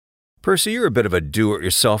Percy, you're a bit of a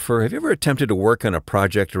do-it-yourselfer. Have you ever attempted to work on a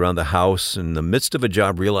project around the house and in the midst of a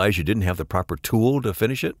job realize you didn't have the proper tool to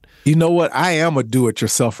finish it? You know what? I am a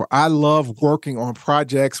do-it-yourselfer. I love working on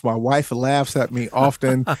projects. My wife laughs at me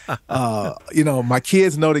often. My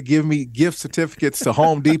kids know to give me gift certificates to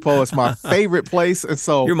Home Depot. It's my favorite place. And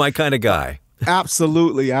so You're my kind of guy.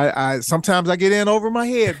 Absolutely. I sometimes I get in over my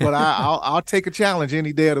head, but I'll take a challenge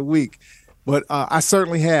any day of the week. But I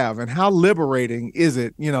certainly have. And how liberating is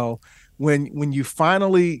it, when you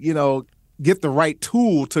finally, get the right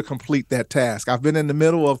tool to complete that task. I've been in the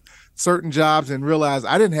middle of certain jobs and realized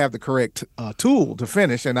I didn't have the correct tool to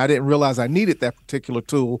finish, and I didn't realize I needed that particular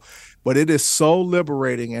tool. But it is so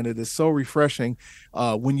liberating and it is so refreshing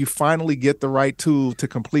when you finally get the right tool to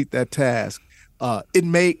complete that task. It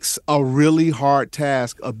makes a really hard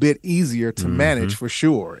task a bit easier to manage for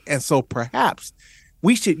sure. And so perhaps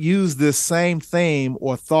we should use this same theme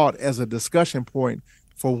or thought as a discussion point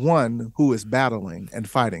for one who is battling and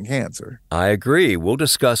fighting cancer. I agree. We'll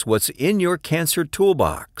discuss what's in your cancer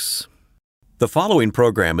toolbox. The following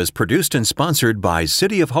program is produced and sponsored by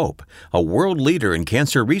City of Hope, a world leader in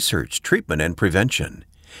cancer research, treatment, and prevention.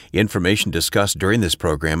 Information discussed during this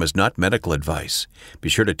program is not medical advice. Be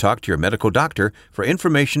sure to talk to your medical doctor for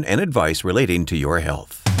information and advice relating to your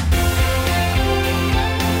health.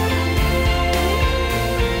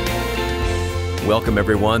 Welcome,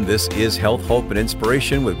 everyone. This is Health, Hope, and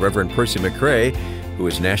Inspiration with Reverend Percy McRae, who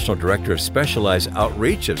is National Director of Specialized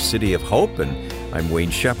Outreach of City of Hope, and I'm Wayne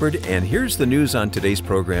Shepherd. And here's the news on today's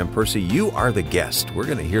program. Percy, you are the guest. We're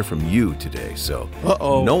going to hear from you today, so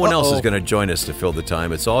no one else is going to join us to fill the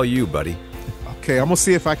time. It's all you, buddy. Okay, I'm going to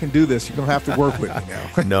see if I can do this. You're going to have to work with me now.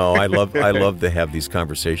 No, I love to have these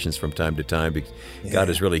conversations from time to time because God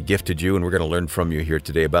has really gifted you, and we're going to learn from you here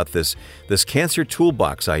today about this cancer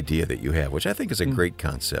toolbox idea that you have, which I think is a great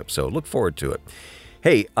concept. So look forward to it.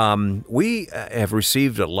 Hey, we have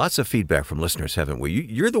received lots of feedback from listeners, haven't we?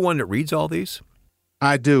 You're the one that reads all these?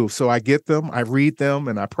 I do. So I get them, I read them,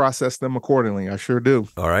 and I process them accordingly. I sure do.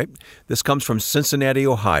 All right. This comes from Cincinnati,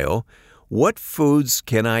 Ohio. What foods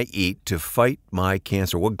can I eat to fight my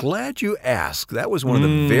cancer? Well, glad you asked. That was one of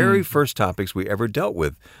the very first topics we ever dealt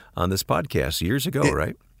with on this podcast years ago,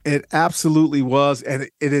 right? It absolutely was, and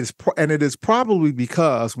it is probably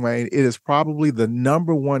because, Wayne, it is probably the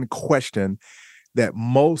number one question that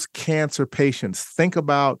most cancer patients think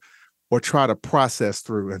about or try to process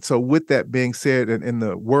through. And so with that being said, and in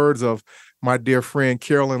the words of my dear friend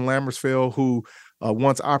Carolyn Lammersfeld, who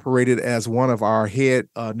once operated as one of our head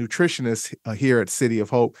nutritionists here at City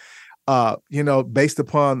of Hope, based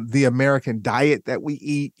upon the American diet that we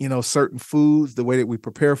eat, certain foods, the way that we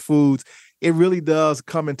prepare foods, it really does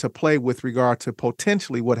come into play with regard to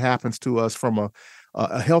potentially what happens to us from a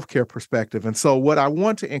healthcare perspective. And so what I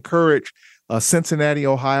want to encourage Cincinnati,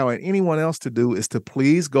 Ohio, and anyone else to do is to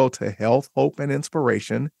please go to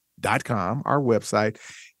healthhopeandinspiration.com, our website,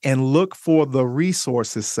 and look for the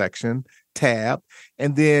resources section tab.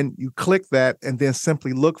 And then you click that and then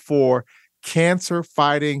simply look for cancer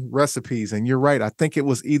fighting recipes. And you're right. I think it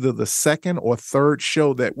was either the second or third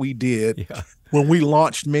show that we did when we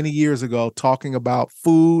launched many years ago, talking about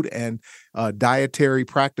food and dietary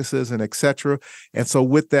practices and et cetera. And so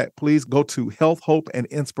with that, please go to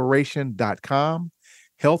healthhopeandinspiration.com,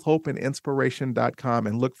 healthhopeandinspiration.com,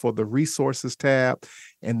 and look for the resources tab,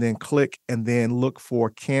 and then click and then look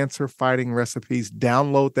for cancer fighting recipes.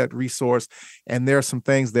 Download that resource. And there are some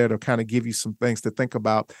things there to kind of give you some things to think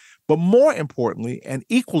about. But more importantly, and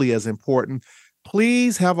equally as important,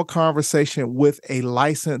 please have a conversation with a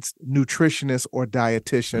licensed nutritionist or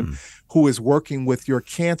dietitian who is working with your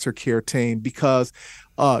cancer care team, because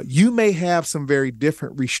you may have some very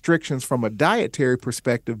different restrictions from a dietary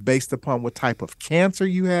perspective based upon what type of cancer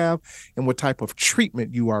you have and what type of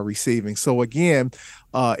treatment you are receiving. So again,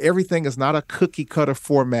 everything is not a cookie cutter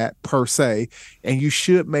format per se, and you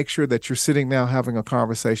should make sure that you're sitting down having a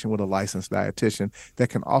conversation with a licensed dietitian that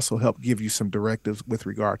can also help give you some directives with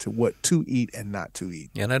regard to what to eat and not to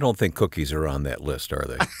eat. And I don't think cookies are on that list, are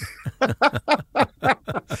they?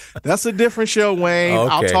 That's a different show, Wayne.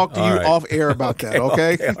 Okay. I'll talk to you off air about that,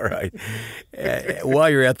 okay? All right. While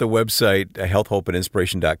you're at the website,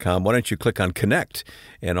 healthhopeandinspiration.com, why don't you click on Connect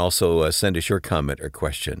and also send us your comment or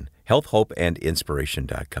question.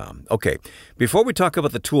 healthhopeandinspiration.com. Okay, before we talk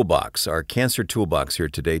about the toolbox, our cancer toolbox here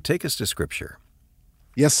today, take us to Scripture.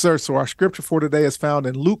 Yes, sir. So our Scripture for today is found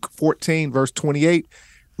in Luke 14, verse 28.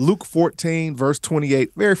 Luke 14, verse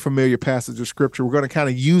 28, very familiar passage of Scripture. We're going to kind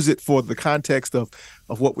of use it for the context of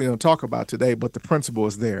what we're going to talk about today, but the principle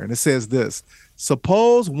is there. And it says this: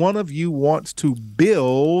 suppose one of you wants to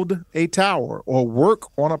build a tower or work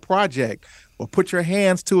on a project or put your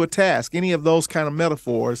hands to a task, any of those kind of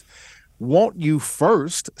metaphors, won't you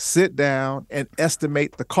first sit down and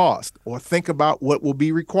estimate the cost or think about what will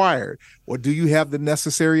be required? Or do you have the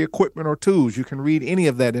necessary equipment or tools? You can read any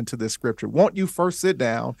of that into this scripture. Won't you first sit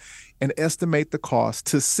down and estimate the cost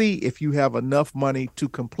to see if you have enough money to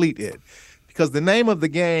complete it? Because the name of the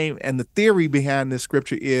game and the theory behind this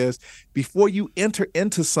scripture is, before you enter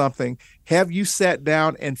into something, have you sat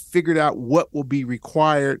down and figured out what will be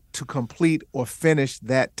required to complete or finish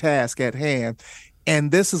that task at hand?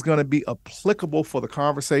 And this is going to be applicable for the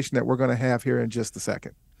conversation that we're going to have here in just a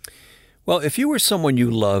second. Well, if you or someone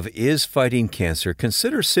you love is fighting cancer,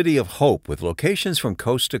 consider City of Hope with locations from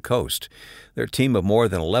coast to coast. Their team of more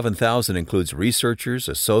than 11,000 includes researchers,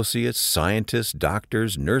 associates, scientists,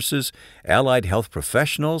 doctors, nurses, allied health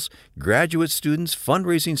professionals, graduate students,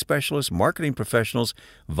 fundraising specialists, marketing professionals,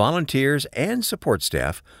 volunteers, and support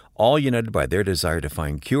staff, all united by their desire to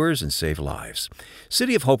find cures and save lives.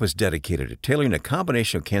 City of Hope is dedicated to tailoring a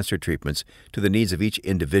combination of cancer treatments to the needs of each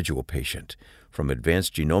individual patient. From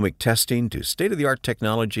advanced genomic testing to state-of-the-art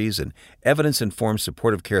technologies and evidence-informed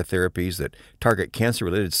supportive care therapies that target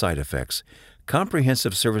cancer-related side effects,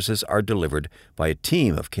 comprehensive services are delivered by a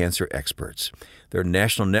team of cancer experts. Their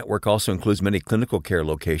national network also includes many clinical care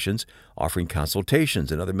locations, offering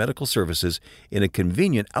consultations and other medical services in a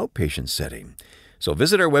convenient outpatient setting. So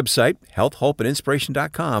visit our website,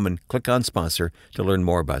 healthhopeandinspiration.com, and click on Sponsor to learn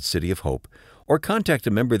more about City of Hope. Or contact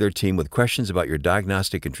a member of their team with questions about your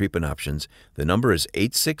diagnostic and treatment options. The number is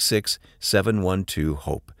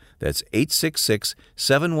 866-712-HOPE. That's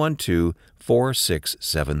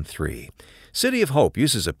 866-712-4673. City of Hope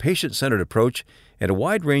uses a patient-centered approach and a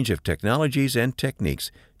wide range of technologies and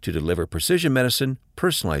techniques to deliver precision medicine,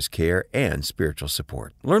 personalized care, and spiritual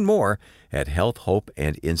support. Learn more at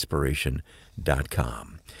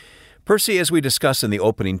healthhopeandinspiration.com. Percy, as we discussed in the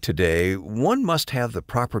opening today, one must have the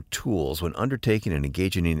proper tools when undertaking and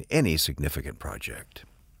engaging in any significant project.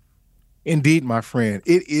 Indeed, my friend,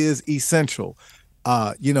 it is essential.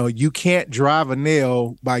 You can't drive a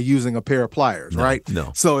nail by using a pair of pliers, right?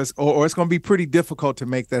 No. So it's going to be pretty difficult to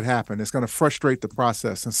make that happen. It's going to frustrate the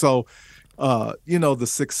process. And so, the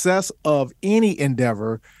success of any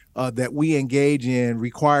endeavor that we engage in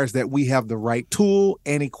requires that we have the right tool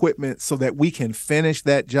and equipment so that we can finish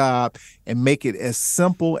that job and make it as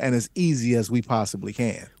simple and as easy as we possibly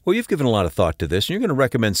can. Well, you've given a lot of thought to this, and you're going to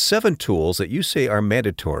recommend 7 tools that you say are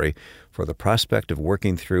mandatory for the prospect of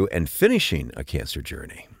working through and finishing a cancer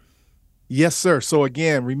journey. Yes, sir. So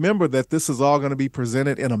again, remember that this is all going to be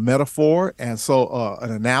presented in a metaphor, and so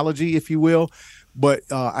an analogy, if you will. But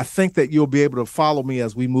I think that you'll be able to follow me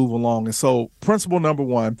as we move along. And so principle number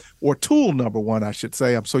 1, or tool number 1, I should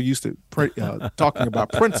say. I'm so used to talking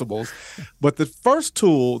about principles. But the first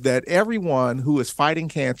tool that everyone who is fighting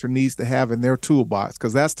cancer needs to have in their toolbox,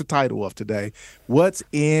 because that's the title of today, what's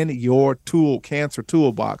in your cancer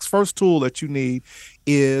toolbox? First tool that you need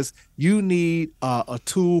is a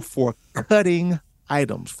tool for cutting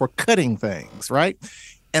items, for cutting things, right?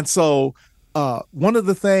 And so one of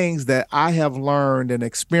the things that I have learned and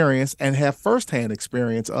experienced and have firsthand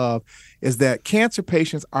experience of is that cancer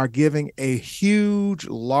patients are giving a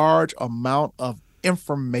large amount of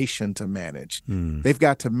information to manage. They've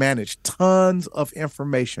got to manage tons of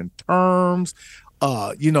information, terms,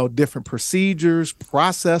 different procedures,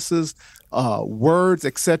 processes, words,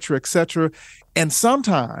 et cetera, et cetera. And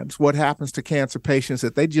sometimes what happens to cancer patients is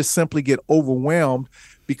that they just simply get overwhelmed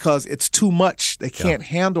because it's too much. They can't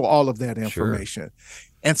handle all of that information. Sure.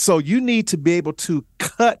 And so you need to be able to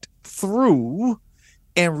cut through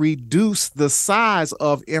and reduce the size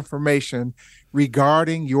of information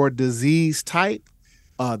regarding your disease type,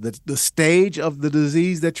 the stage of the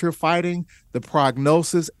disease that you're fighting, the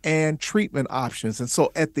prognosis, and treatment options. And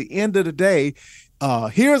so at the end of the day,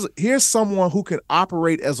 here's someone who can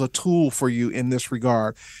operate as a tool for you in this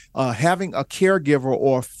regard. Having a caregiver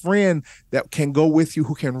or a friend that can go with you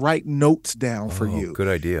who can write notes down for you. Good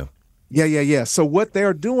idea. Yeah. So what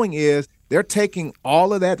they're doing is they're taking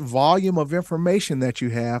all of that volume of information that you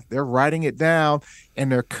have, they're writing it down, and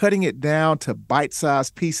they're cutting it down to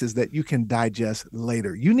bite-sized pieces that you can digest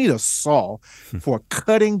later. You need a saw for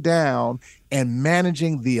cutting down and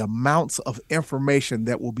managing the amounts of information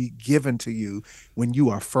that will be given to you when you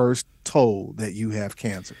are first told that you have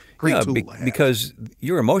cancer. Great tool. Because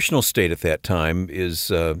your emotional state at that time is,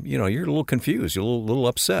 you're a little confused, you're a little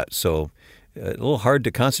upset. So a little hard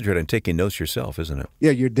to concentrate on taking notes yourself, isn't it?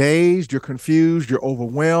 Yeah, you're dazed, you're confused, you're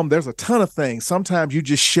overwhelmed. There's a ton of things. Sometimes you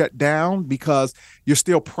just shut down because you're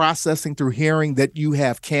still processing through hearing that you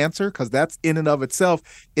have cancer, because that's in and of itself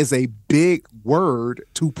is a big word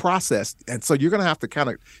to process. And so you're going to have to kind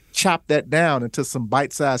of chop that down into some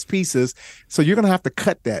bite-sized pieces. So you're going to have to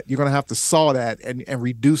cut that. You're going to have to saw that and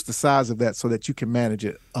reduce the size of that so that you can manage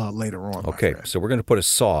it later on. Okay, so we're going to put a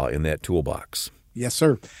saw in that toolbox. Yes,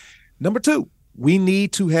 sir. Number 2, we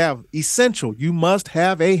need to have essential. You must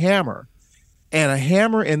have a hammer. And a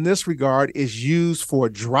hammer in this regard is used for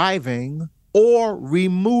driving or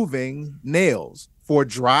removing nails, for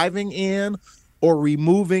driving in or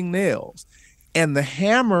removing nails. And the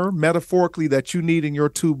hammer, metaphorically, that you need in your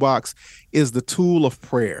toolbox is the tool of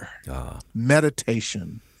prayer,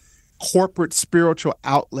 meditation, corporate spiritual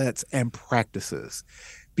outlets, and practices.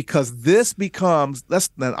 Because this becomes,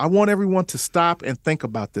 I want everyone to stop and think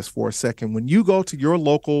about this for a second. When you go to your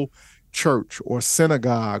local church or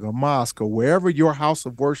synagogue or mosque or wherever your house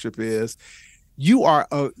of worship is, you are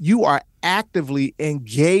actively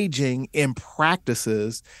engaging in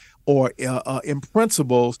practices or in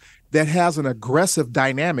principles that has an aggressive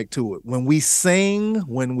dynamic to it. When we sing,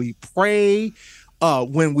 when we pray,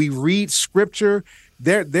 when we read scripture,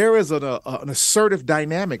 there is an assertive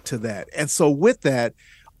dynamic to that. And so with that,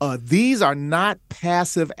 these are not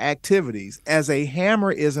passive activities, as a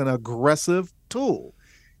hammer is an aggressive tool.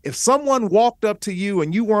 If someone walked up to you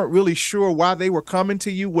and you weren't really sure why they were coming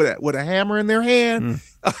to you with a hammer in their hand,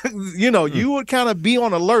 you would kind of be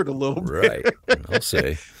on alert a little bit. Right, I'll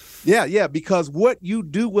say. Yeah, because what you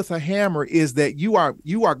do with a hammer is that you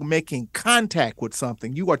are making contact with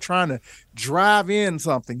something. You are trying to drive in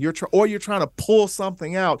something. You're trying to pull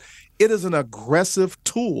something out. It is an aggressive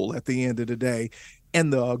tool at the end of the day.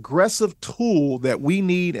 And the aggressive tool that we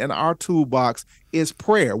need in our toolbox is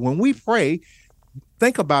prayer. When we pray,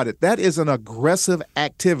 think about it. That is an aggressive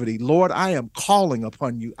activity. Lord, I am calling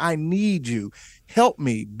upon you. I need you. Help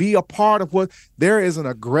me be a part of what there is, an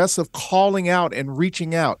aggressive calling out and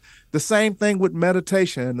reaching out. The same thing with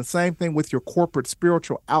meditation and the same thing with your corporate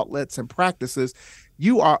spiritual outlets and practices.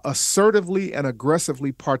 You are assertively and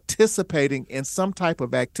aggressively participating in some type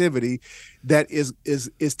of activity that is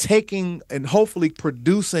taking and hopefully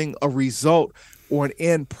producing a result or an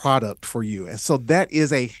end product for you. And so that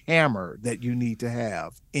is a hammer that you need to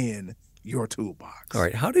have in your toolbox. All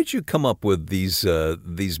right. How did you come up with these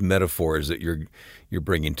metaphors that you're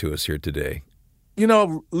bringing to us here today?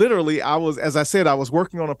 Literally, I was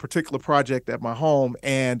working on a particular project at my home,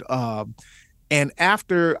 and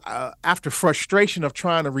after frustration of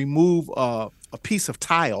trying to remove a piece of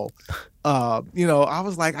tile, I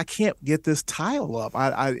was like, I can't get this tile up.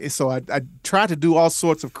 So I tried to do all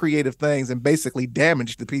sorts of creative things and basically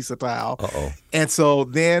damaged the piece of tile. Uh-oh. And so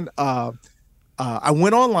then I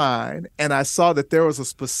went online and I saw that there was a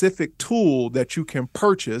specific tool that you can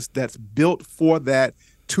purchase that's built for that,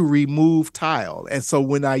 to remove tile. And so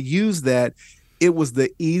when I used that, it was the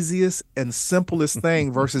easiest and simplest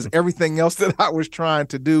thing versus everything else that I was trying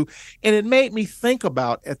to do. And it made me think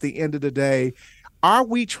about, at the end of the day, are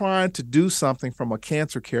we trying to do something from a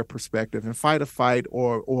cancer care perspective and fight a fight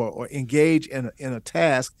or engage in a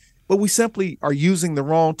task, but we simply are using the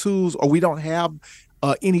wrong tools, or we don't have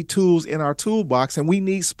any tools in our toolbox, and we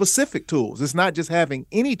need specific tools. It's not just having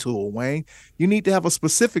any tool, Wayne. You need to have a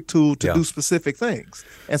specific tool to do specific things.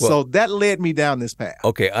 And so that led me down this path.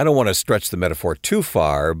 Okay, I don't want to stretch the metaphor too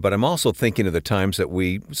far, but I'm also thinking of the times that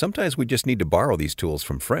sometimes we just need to borrow these tools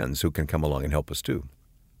from friends who can come along and help us too.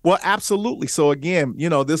 Well, absolutely. So again,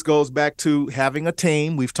 this goes back to having a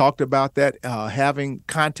team. We've talked about that, having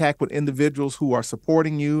contact with individuals who are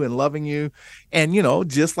supporting you and loving you. And,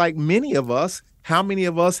 just like many of us, how many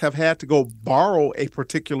of us have had to go borrow a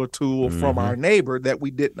particular tool from our neighbor that we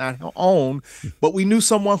did not own, but we knew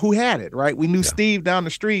someone who had it, right? We knew Steve down the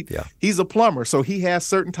street. Yeah. He's a plumber, so he has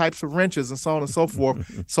certain types of wrenches and so on and so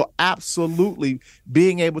forth. So absolutely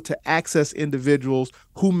being able to access individuals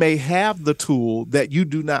who may have the tool that you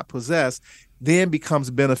do not possess then becomes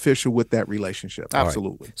beneficial with that relationship.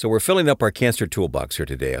 Absolutely. Right. So we're filling up our cancer toolbox here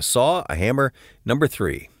today. A saw, a hammer. Number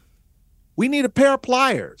 3. We need a pair of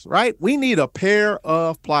pliers, right? We need a pair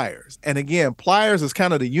of pliers. And again, pliers is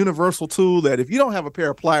kind of the universal tool that if you don't have a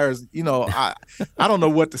pair of pliers, I don't know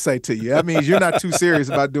what to say to you. That means you're not too serious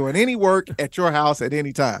about doing any work at your house at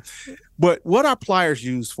any time. But what are pliers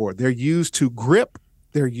used for? They're used to grip,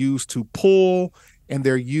 they're used to pull, and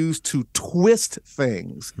they're used to twist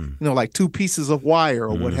things, like 2 pieces of wire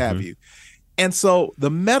or what have you. And so the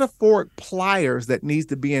metaphoric pliers that needs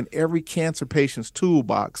to be in every cancer patient's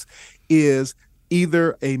toolbox is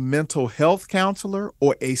either a mental health counselor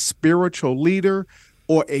or a spiritual leader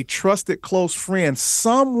or a trusted close friend,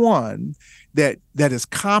 someone that is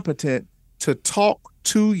competent to talk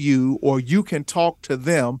to you, or you can talk to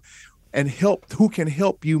them, and who can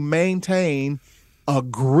help you maintain a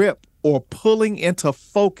grip or pulling into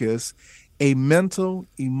focus a mental,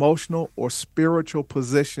 emotional, or spiritual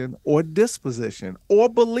position or disposition or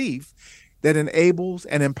belief that enables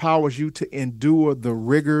and empowers you to endure the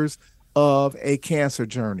rigors of a cancer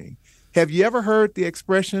journey. Have you ever heard the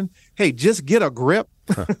expression, hey, just get a grip?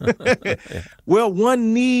 Well,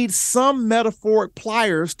 one needs some metaphoric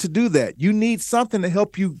pliers to do that. You need something to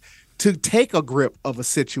help you to take a grip of a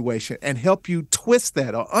situation and help you twist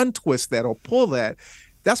that or untwist that or pull that.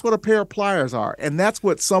 That's what a pair of pliers are. And that's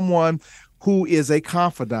what someone who is a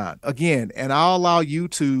confidant, again, and I'll allow you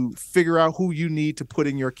to figure out who you need to put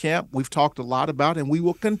in your camp. We've talked a lot about, and we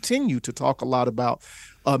will continue to talk a lot about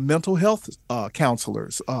mental health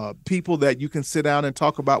counselors, people that you can sit down and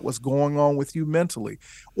talk about what's going on with you mentally,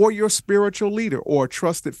 or your spiritual leader or a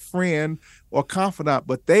trusted friend or confidant.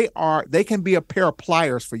 But they can be a pair of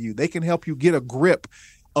pliers for you. They can help you get a grip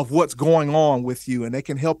of what's going on with you, and they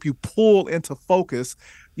can help you pull into focus,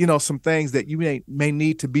 some things that you may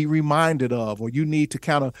need to be reminded of, or you need to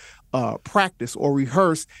kind of practice or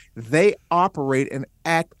rehearse. They operate and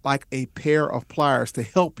act like a pair of pliers to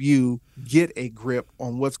help you get a grip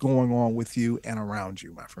on what's going on with you and around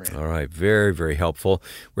you, my friend. All right. Very, very helpful.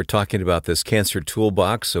 We're talking about this cancer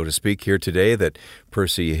toolbox, so to speak, here today that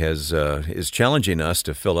Percy is challenging us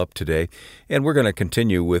to fill up today. And we're going to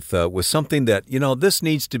continue with something that, this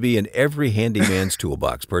needs to be in every handyman's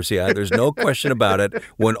toolbox, Percy. There's no question about it.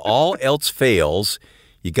 When all else fails,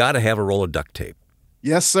 you got to have a roll of duct tape.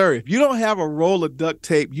 Yes, sir. If you don't have a roll of duct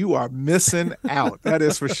tape, you are missing out. That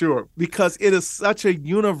is for sure, because it is such a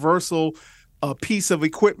universal piece of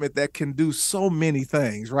equipment that can do so many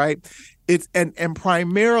things, right? And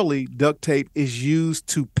primarily duct tape is used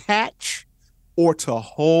to patch or to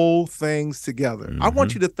hold things together. Mm-hmm. I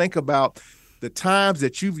want you to think about the times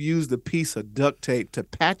that you've used a piece of duct tape to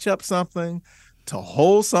patch up something, to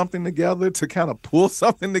hold something together, to kind of pull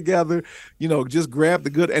something together, just grab the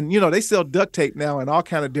good. And, they sell duct tape now in all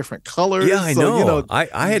kind of different colors. Yeah, I know.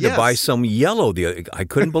 I had to buy some yellow. I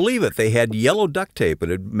couldn't believe it. They had yellow duct tape,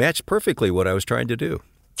 and it matched perfectly what I was trying to do.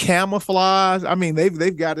 Camouflage. I mean,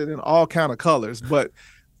 they've got it in all kind of colors. But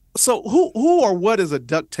so who or what is a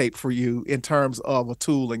duct tape for you in terms of a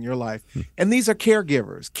tool in your life? And these are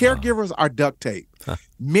caregivers. Caregivers are duct tape.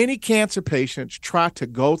 Many cancer patients try to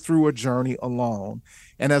go through a journey alone.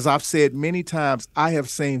 And as I've said many times, I have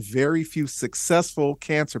seen very few successful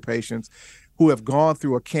cancer patients who have gone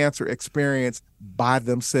through a cancer experience by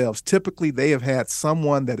themselves. Typically, they have had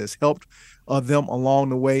someone that has helped them along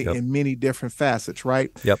the way in many different facets,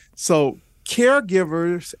 right? Yep. So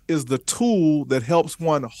caregivers is the tool that helps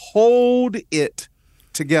one hold it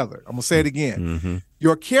together. I'm going to say it again. Mm-hmm.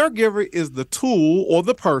 Your caregiver is the tool or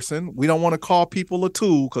the person. We don't want to call people a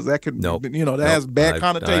tool because that can, has bad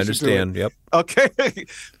connotation. I understand. To it. Yep. Okay.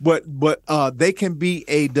 but they can be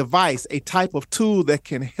a device, a type of tool that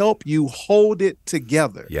can help you hold it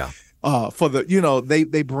together. Yeah.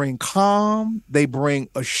 They bring calm, they bring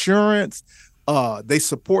assurance. They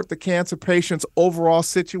support the cancer patient's overall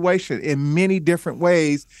situation in many different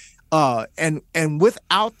ways. And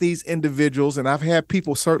without these individuals, and I've had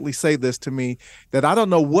people certainly say this to me, that I don't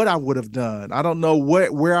know what I would have done. I don't know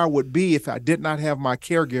where I would be if I did not have my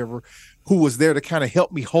caregiver who was there to kind of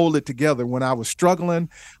help me hold it together when I was struggling,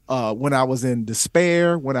 when I was in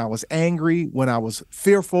despair, when I was angry, when I was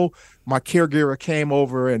fearful. My caregiver came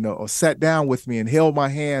over and sat down with me and held my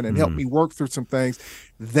hand and helped me work through some things.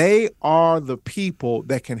 They are the people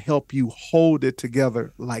that can help you hold it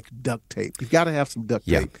together like duct tape. You've got to have some duct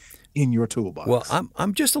tape in your toolbox. Well,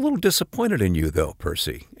 I'm just a little disappointed in you, though,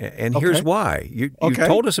 Percy. And here's why. You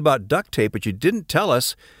told us about duct tape, but you didn't tell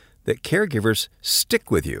us that caregivers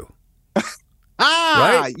stick with you.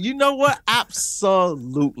 Right? You know what?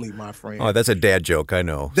 Absolutely, my friend. Oh, that's a dad joke, I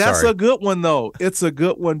know. That's a good one, though. It's a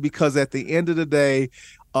good one because at the end of the day,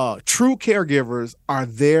 true caregivers are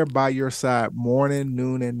there by your side morning,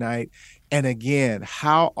 noon, and night. And again,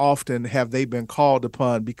 how often have they been called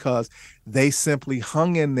upon because they simply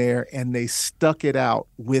hung in there and they stuck it out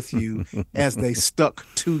with you as they stuck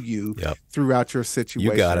to you throughout your situation.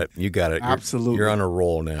 You got it. Absolutely. You're on a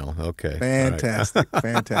roll now. Okay. Fantastic.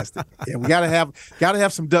 Fantastic. Yeah, we gotta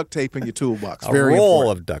have some duct tape in your toolbox. A roll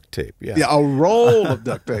of duct tape. Yeah, a roll of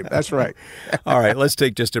duct tape. That's right. All right, let's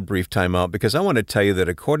take just a brief time out because I want to tell you that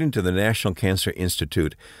according to the National Cancer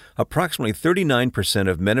Institute, approximately 39%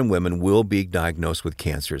 of men and women will be diagnosed with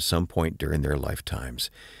cancer at some point during their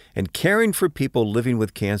lifetimes. And caring for people living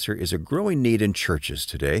with cancer is a growing need in churches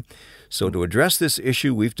today. So to address this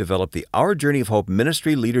issue, we've developed the Our Journey of Hope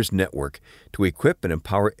Ministry Leaders Network to equip and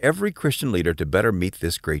empower every Christian leader to better meet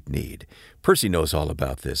this great need. Percy knows all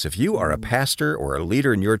about this. If you are a pastor or a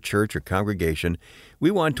leader in your church or congregation,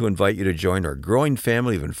 we want to invite you to join our growing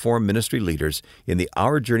family of informed ministry leaders in the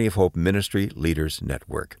Our Journey of Hope Ministry Leaders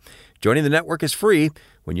Network. Joining the network is free.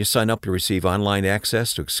 When you sign up, you'll receive online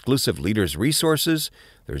access to exclusive leaders' resources.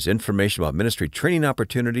 There's information about ministry training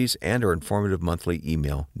opportunities and our informative monthly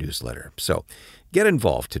email newsletter. So get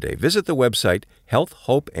involved today. Visit the website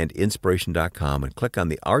healthhopeandinspiration.com and click on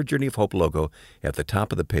the Our Journey of Hope logo at the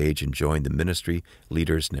top of the page and join the Ministry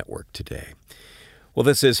Leaders Network today. Well,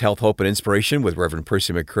 this is Health, Hope, and Inspiration with Reverend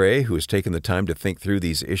Percy McCray, who has taken the time to think through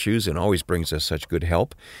these issues and always brings us such good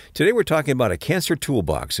help. Today we're talking about a cancer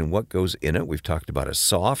toolbox and what goes in it. We've talked about a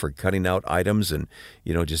saw for cutting out items and,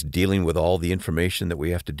 just dealing with all the information that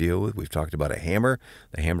we have to deal with. We've talked about a hammer,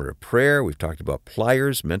 the hammer of prayer. We've talked about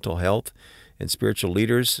pliers, mental health, and spiritual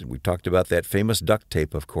leaders. We've talked about that famous duct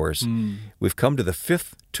tape, of course. We've come to the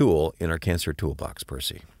fifth tool in our cancer toolbox,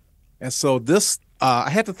 Percy. And so this, I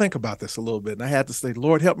had to think about this a little bit, and I had to say,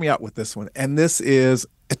 Lord, help me out with this one. And this is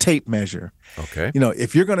a tape measure. Okay.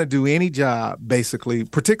 If you're going to do any job, basically,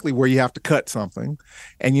 particularly where you have to cut something,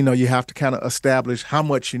 and, you have to kind of establish how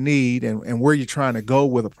much you need and where you're trying to go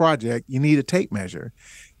with a project, you need a tape measure.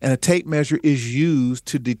 And a tape measure is used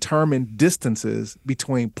to determine distances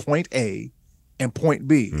between point A and point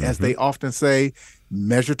B. As they often say,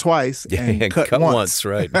 measure twice and cut once.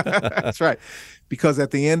 Right. That's right. Because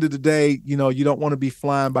at the end of the day, you don't want to be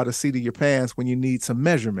flying by the seat of your pants when you need some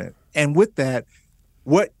measurement. And with that,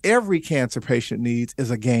 what every cancer patient needs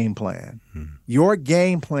is a game plan. Your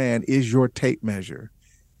game plan is your tape measure,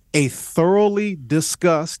 a thoroughly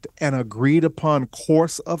discussed and agreed upon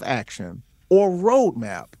course of action or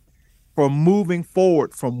roadmap for moving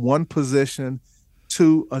forward from one position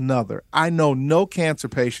to another. I know no cancer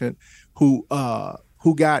patient who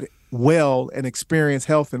got well and experienced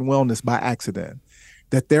health and wellness by accident,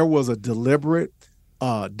 that there was a deliberate,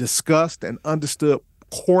 discussed, and understood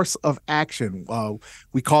course of action.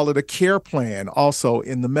 We call it a care plan also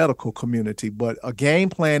in the medical community, but a game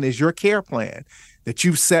plan is your care plan that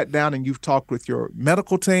you've sat down and you've talked with your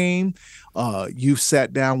medical team, you've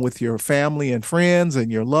sat down with your family and friends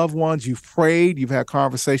and your loved ones, you've prayed, you've had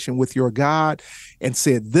conversation with your God and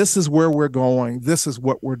said, this is where we're going, this is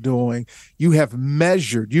what we're doing. You have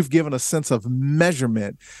measured, you've given a sense of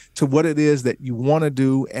measurement to what it is that you want to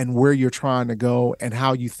do and where you're trying to go and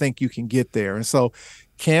how you think you can get there. And so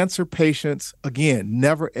cancer patients, again,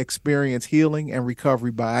 never experience healing and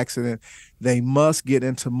recovery by accident. They must get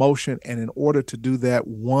into motion. And in order to do that,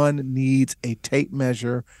 one needs a tape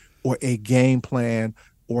measure or a game plan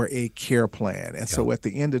or a care plan. And so at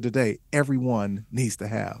the end of the day, everyone needs to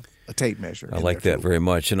have a tape measure. I like that very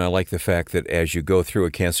much. And I like the fact that as you go through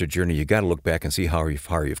a cancer journey, you got to look back and see how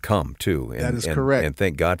far you've come, too. And, that is correct. And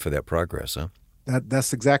thank God for that progress, huh?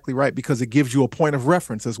 That's exactly right, because it gives you a point of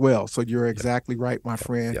reference as well. So you're exactly right, my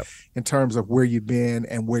friend, in terms of where you've been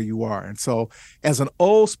and where you are. And so as an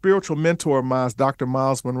old spiritual mentor of mine, Dr.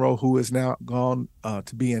 Miles Monroe, who is now gone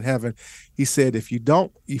to be in heaven, he said, if you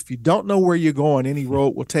don't know where you're going, any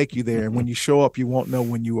road will take you there. And when you show up, you won't know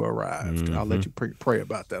when you arrived. I'll let you pray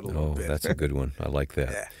about that a little bit. That's a good one. I like that.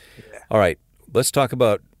 Yeah. All right. Let's talk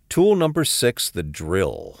about tool number 6, the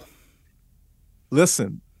drill.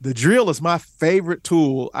 Listen. The drill is my favorite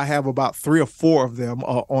tool. I have about 3 or 4 of them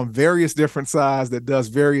on various different sizes that does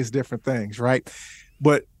various different things, right?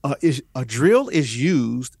 But a drill is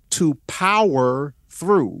used to power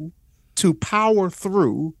through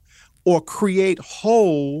or create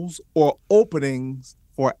holes or openings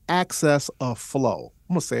for access of flow.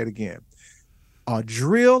 I'm going to say it again. A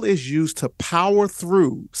drill is used to power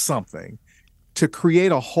through something to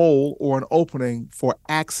create a hole or an opening for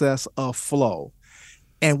access of flow.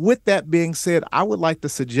 And with that being said, I would like to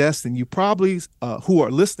suggest, and you probably, who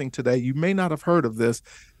are listening today, you may not have heard of this,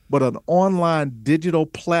 but an online digital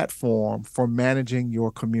platform for managing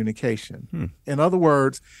your communication. In other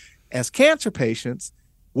words, as cancer patients,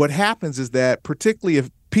 what happens is that particularly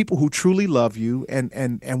if people who truly love you and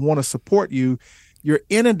want to support you, you're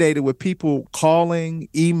inundated with people calling,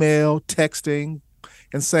 email, texting,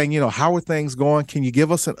 and saying, how are things going? Can you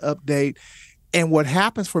give us an update? And what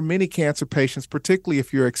happens for many cancer patients, particularly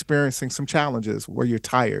if you're experiencing some challenges where you're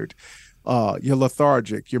tired, you're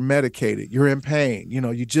lethargic, you're medicated, you're in pain,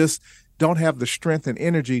 you just don't have the strength and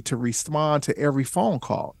energy to respond to every phone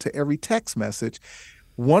call, to every text message.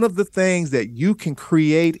 One of the things that you can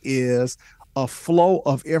create is a flow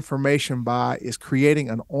of information by is creating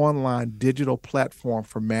an online digital platform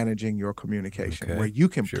for managing your communication, where you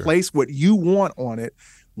can place what you want on it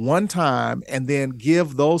one time and then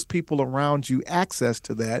give those people around you access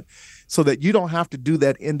to that so that you don't have to do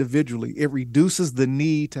that individually. It reduces the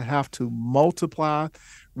need to have to multiply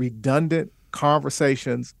redundant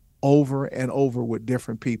conversations over and over with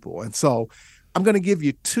different people. And so I'm going to give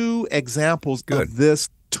you 2 examples of this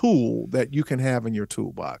tool that you can have in your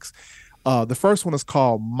toolbox. The first one is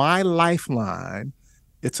called My Lifeline.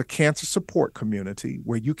 It's a cancer support community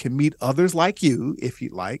where you can meet others like you, if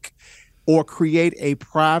you'd like, or create a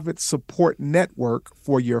private support network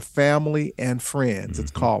for your family and friends.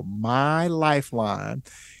 It's called My Lifeline,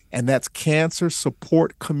 and that's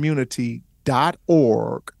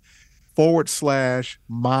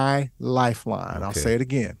cancersupportcommunity.org/My Lifeline. I'll say it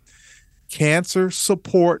again.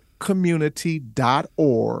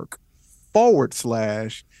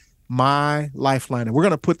 cancersupportcommunity.org/My Lifeline. And we're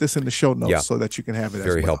going to put this in the show notes so that you can have it as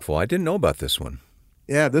well. Very helpful. I didn't know about this one.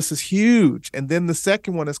 Yeah, this is huge. And then the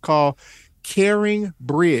second one is called Caring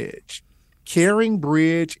Bridge. Caring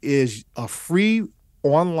Bridge is a free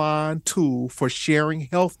online tool for sharing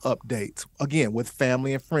health updates, again, with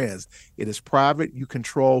family and friends. It is private. You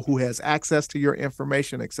control who has access to your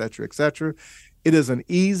information, et cetera, et cetera. It is an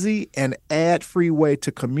easy and ad-free way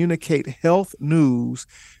to communicate health news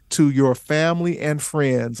to your family and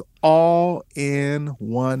friends all in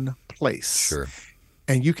one place. Sure.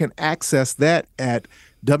 And you can access that at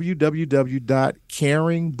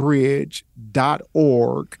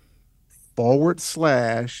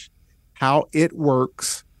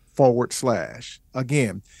www.caringbridge.org/howitworks/.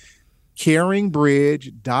 Again,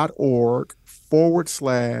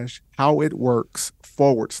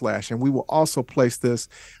 caringbridge.org/howitworks/. And we will also place this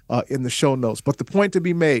in the show notes. But the point to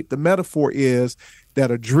be made, the metaphor is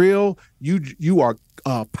that a drill, you are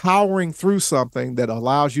powering through something that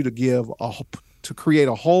allows you to create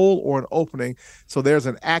a hole or an opening, so there's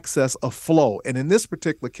an access of flow. And in this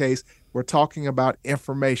particular case, we're talking about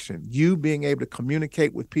information. You being able to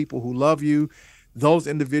communicate with people who love you. Those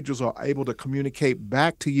individuals are able to communicate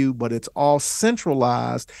back to you, but it's all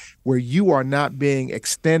centralized where you are not being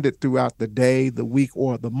extended throughout the day, the week,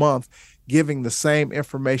 or the month, giving the same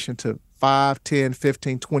information to 5, 10,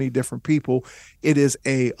 15, 20 different people. It is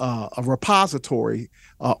a repository,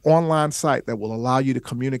 online site that will allow you to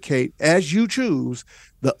communicate as you choose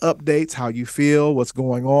the updates, how you feel, what's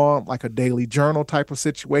going on, like a daily journal type of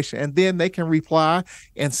situation. And then they can reply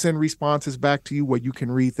and send responses back to you where you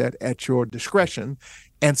can read that at your discretion.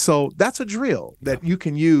 And so that's a drill that you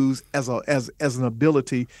can use as an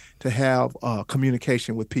ability to have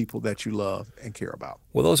communication with people that you love and care about.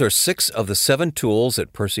 Well, those are 6 of the 7 tools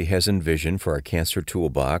that Percy has envisioned for our cancer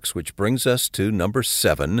toolbox, which brings us to number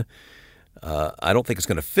 7. I don't think it's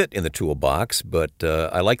going to fit in the toolbox, but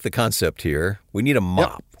I like the concept here. We need a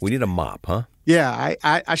mop. Yep. We need a mop, huh? Yeah,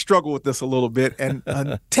 I struggle with this a little bit. And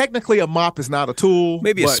technically a mop is not a tool.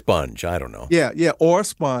 Maybe a sponge. I don't know. Yeah, or a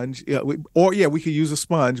sponge. We could use a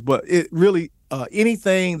sponge. But it really,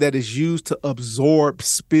 anything that is used to absorb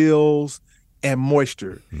spills and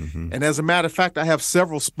moisture. Mm-hmm. And as a matter of fact, I have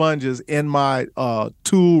several sponges in my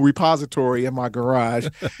tool repository in my garage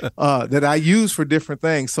that I use for different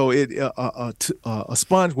things. So a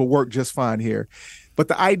sponge will work just fine here. But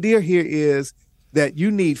the idea here is that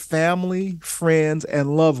you need family, friends,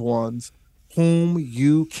 and loved ones whom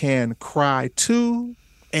you can cry to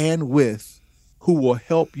and with, who will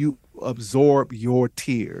help you absorb your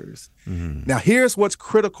tears. Mm-hmm. Now, here's what's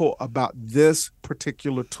critical about this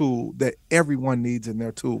particular tool that everyone needs in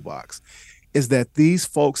their toolbox, is that these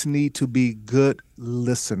folks need to be good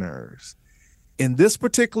listeners. In this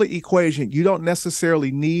particular equation, you don't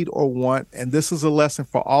necessarily need or want, and this is a lesson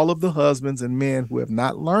for all of the husbands and men who have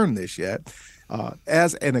not learned this yet.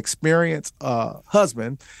 As an experienced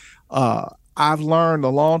husband, I've learned a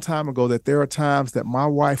long time ago that there are times that my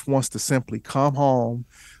wife wants to simply come home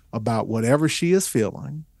about whatever she is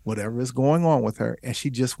feeling, whatever is going on with her, and she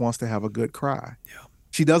just wants to have a good cry. Yeah.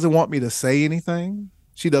 She doesn't want me to say anything.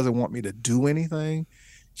 She doesn't want me to do anything.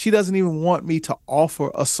 She doesn't even want me to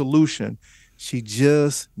offer a solution. She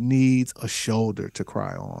just needs a shoulder to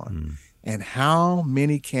cry on. And how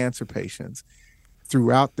many cancer patients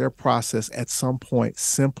throughout their process at some point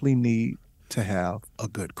simply need to have a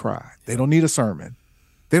good cry? They don't need a sermon.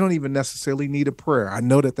 They don't even necessarily need a prayer. I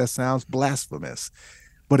know that sounds blasphemous,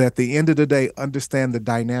 but at the end of the day, understand the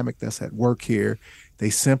dynamic that's at work here. They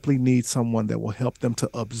simply need someone that will help them to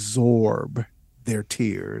absorb their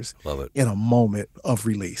tears in a moment of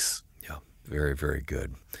release. Yeah, very, very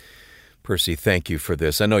good. Percy, thank you for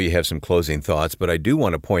this. I know you have some closing thoughts, but I do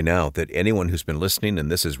want to point out that anyone who's been listening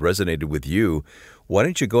and this has resonated with you, why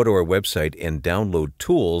don't you go to our website and download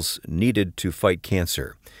tools needed to fight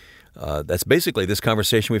cancer? That's basically this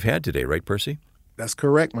conversation we've had today, right, Percy? That's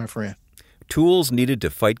correct, my friend. Tools Needed to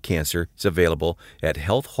Fight Cancer is available at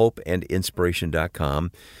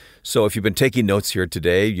healthhopeandinspiration.com. So if you've been taking notes here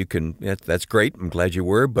today, you can. That's great. I'm glad you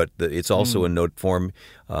were, but it's also in note form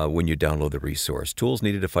when you download the resource. Tools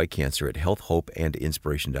Needed to Fight Cancer at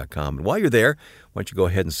healthhopeandinspiration.com. And while you're there, why don't you go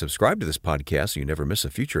ahead and subscribe to this podcast so you never miss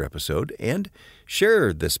a future episode, and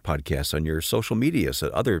share this podcast on your social media so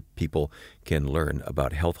that other people can learn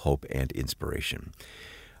about health, hope, and inspiration.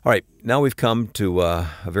 All right, now we've come to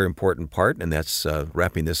a very important part, and that's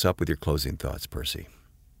wrapping this up with your closing thoughts, Percy.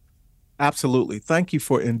 Absolutely. Thank you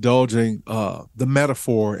for indulging the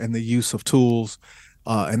metaphor and the use of tools.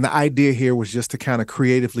 And the idea here was just to kind of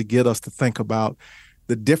creatively get us to think about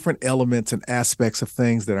the different elements and aspects of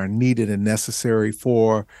things that are needed and necessary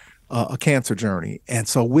for a cancer journey. And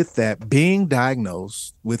so with that, being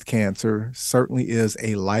diagnosed with cancer certainly is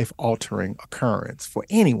a life-altering occurrence for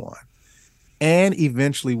anyone, and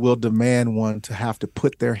eventually will demand one to have to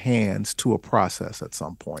put their hands to a process at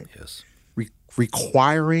some point. Yes.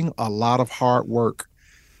 Requiring a lot of hard work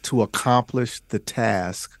to accomplish the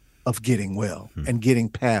task of getting well and getting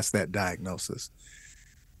past that diagnosis.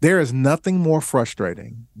 There is nothing more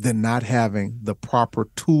frustrating than not having the proper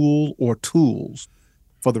tool or tools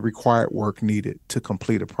for the required work needed to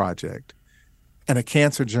complete a project. And a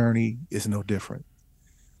cancer journey is no different.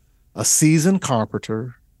 A seasoned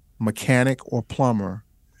carpenter, mechanic, or plumber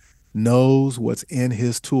knows what's in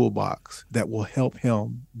his toolbox that will help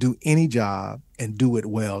him do any job and do it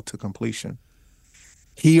well to completion.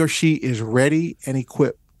 He or she is ready and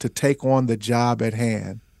equipped to take on the job at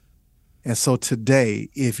hand. And so today,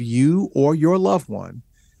 if you or your loved one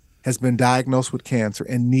has been diagnosed with cancer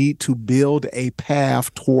and need to build a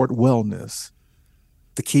path toward wellness,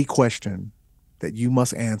 the key question that you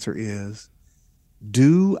must answer is,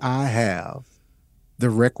 do I have the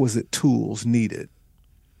requisite tools needed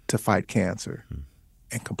to fight cancer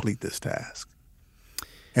and complete this task?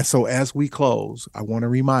 And so as we close, I want to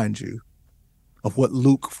remind you of what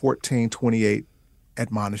Luke 14:28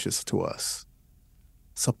 admonishes to us.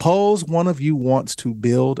 Suppose one of you wants to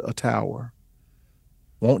build a tower.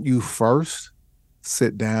 Won't you first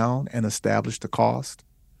sit down and establish the cost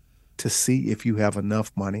to see if you have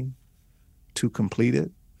enough money to complete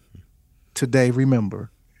it? Today,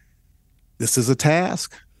 remember, this is a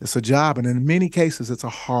task. It's a job, and in many cases, it's a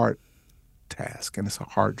hard task, and it's a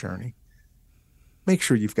hard journey. Make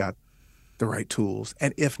sure you've got the right tools,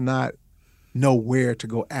 and if not, know where to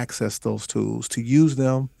go access those tools, to use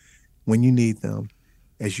them when you need them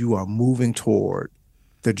as you are moving toward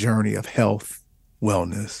the journey of health,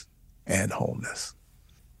 wellness, and wholeness.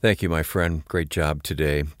 Thank you, my friend. Great job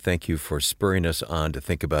today. Thank you for spurring us on to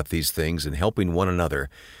think about these things and helping one another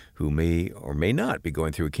who may or may not be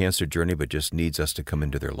going through a cancer journey but just needs us to come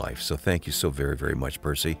into their life. So thank you so very, very much,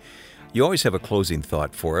 Percy. You always have a closing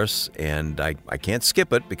thought for us, and I can't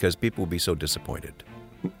skip it because people will be so disappointed.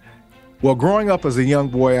 Well, growing up as a young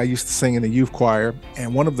boy, I used to sing in the youth choir,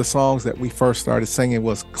 and one of the songs that we first started singing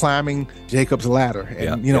was Climbing Jacob's Ladder,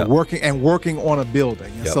 and working on a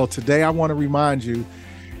building. And so today I want to remind you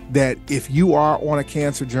that if you are on a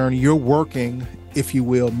cancer journey, you're working, if you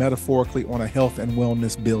will, metaphorically on a health and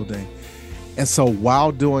wellness building. And so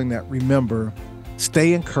while doing that, remember,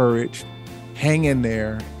 stay encouraged, hang in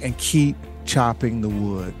there, and keep chopping the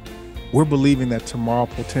wood. We're believing that tomorrow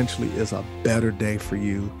potentially is a better day for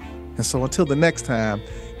you. And so until the next time,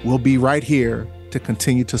 we'll be right here to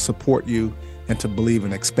continue to support you and to believe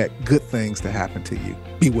and expect good things to happen to you.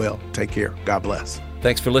 Be well. Take care. God bless.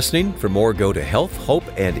 Thanks for listening. For more, go to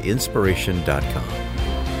healthhopeandinspiration.com.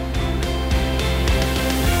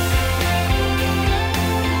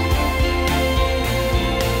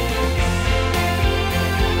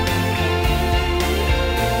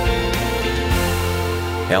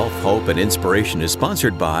 Health, Hope, and Inspiration is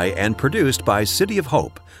sponsored by and produced by City of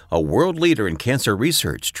Hope, a world leader in cancer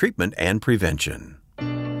research, treatment, and prevention.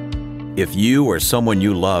 If you or someone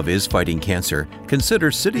you love is fighting cancer,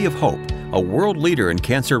 consider City of Hope, a world leader in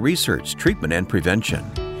cancer research, treatment, and prevention.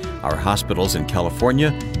 Our hospitals in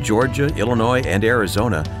California, Georgia, Illinois, and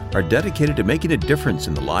Arizona are dedicated to making a difference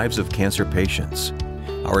in the lives of cancer patients.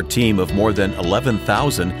 Our team of more than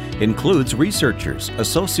 11,000 includes researchers,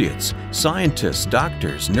 associates, scientists,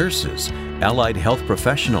 doctors, nurses, allied health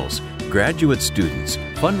professionals, graduate students,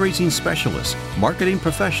 fundraising specialists, marketing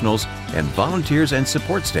professionals, and volunteers and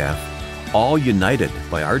support staff, all united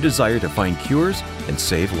by our desire to find cures and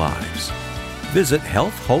save lives. Visit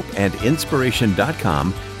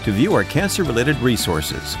healthhopeandinspiration.com to view our cancer-related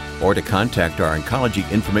resources or to contact our oncology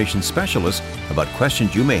information specialist about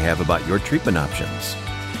questions you may have about your treatment options.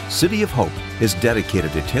 City of Hope is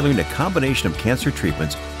dedicated to tailoring a combination of cancer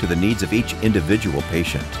treatments to the needs of each individual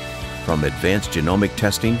patient. From advanced genomic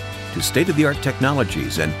testing to state-of-the-art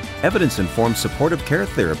technologies and evidence-informed supportive care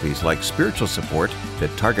therapies like spiritual support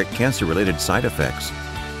that target cancer-related side effects,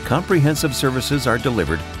 comprehensive services are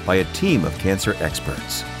delivered by a team of cancer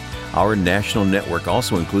experts. Our national network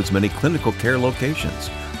also includes many clinical care locations,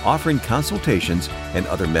 offering consultations and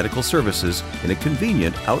other medical services in a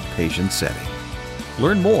convenient outpatient setting.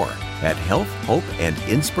 Learn more at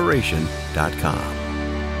healthhopeandinspiration.com.